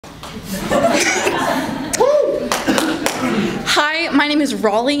Hi, my name is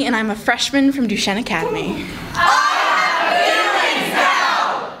Raleigh, and I'm a freshman from Duchesne Academy. I have feelings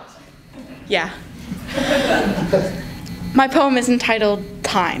now! Yeah. My poem is entitled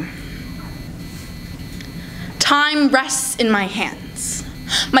Time. Time rests in my hands.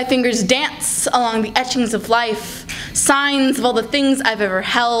 My fingers dance along the etchings of life, signs of all the things I've ever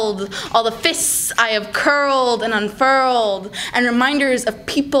held, all the fists I have curled and unfurled, and reminders of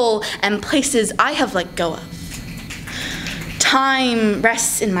people and places I have let go of. Time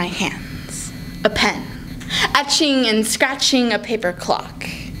rests in my hands, a pen, etching and scratching a paper clock.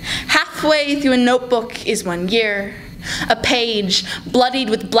 Halfway through a notebook is 1 year. A page, bloodied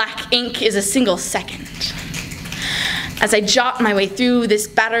with black ink, is a single second. As I jot my way through this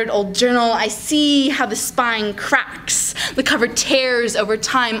battered old journal, I see how the spine cracks, the cover tears over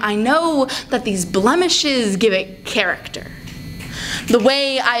time. I know that these blemishes give it character. The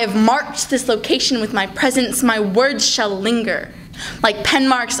way I have marked this location with my presence, my words shall linger, like pen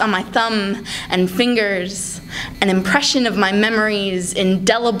marks on my thumb and fingers, an impression of my memories,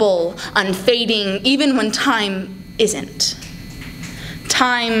 indelible, unfading, even when time isn't.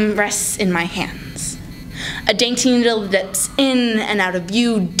 Time rests in my hands. A dainty needle dips in and out of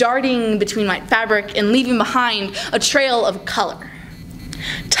view, darting between white fabric and leaving behind a trail of color.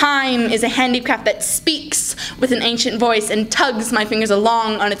 Time is a handicraft that speaks with an ancient voice and tugs my fingers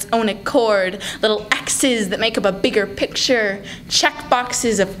along on its own accord, little X's that make up a bigger picture, check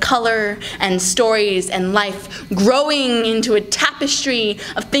boxes of color and stories and life, growing into a tapestry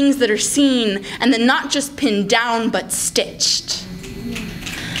of things that are seen and then not just pinned down but stitched.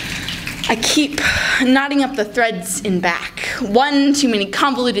 I keep knotting up the threads in back, one too many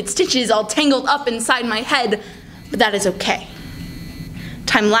convoluted stitches all tangled up inside my head, but that is okay.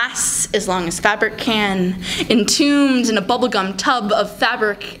 Time lasts as long as fabric can, entombed in a bubblegum tub of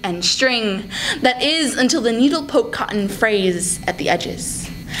fabric and string, that is until the needle poke cotton frays at the edges,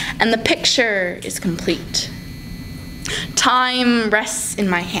 and the picture is complete. Time rests in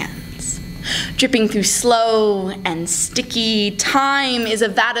my hands, dripping through slow and sticky. Time is a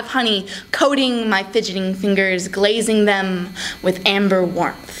vat of honey coating my fidgeting fingers, glazing them with amber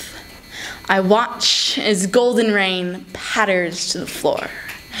warmth. I watch as golden rain patters to the floor.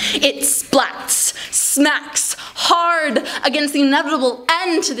 It splats, smacks hard against the inevitable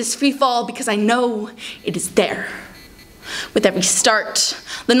end to this free fall because I know it is there. With every start,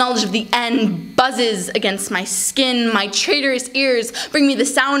 the knowledge of the end buzzes against my skin. My traitorous ears bring me the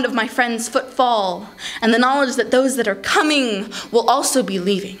sound of my friend's footfall and the knowledge that those that are coming will also be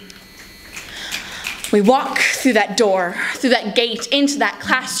leaving. We walk through that door, through that gate, into that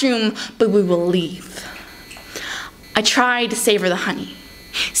classroom, but we will leave. I try to savor the honey,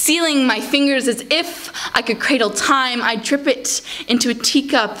 sealing my fingers as if I could cradle time. I drip it into a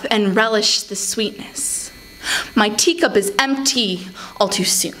teacup and relish the sweetness. My teacup is empty all too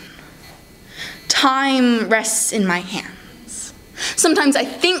soon. Time rests in my hands. Sometimes I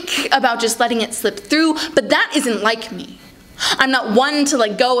think about just letting it slip through, but that isn't like me. I'm not one to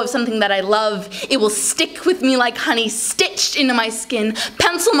let go of something that I love. It will stick with me like honey, stitched into my skin,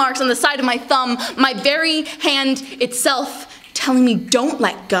 pencil marks on the side of my thumb, my very hand itself telling me don't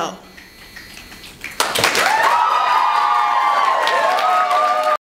let go.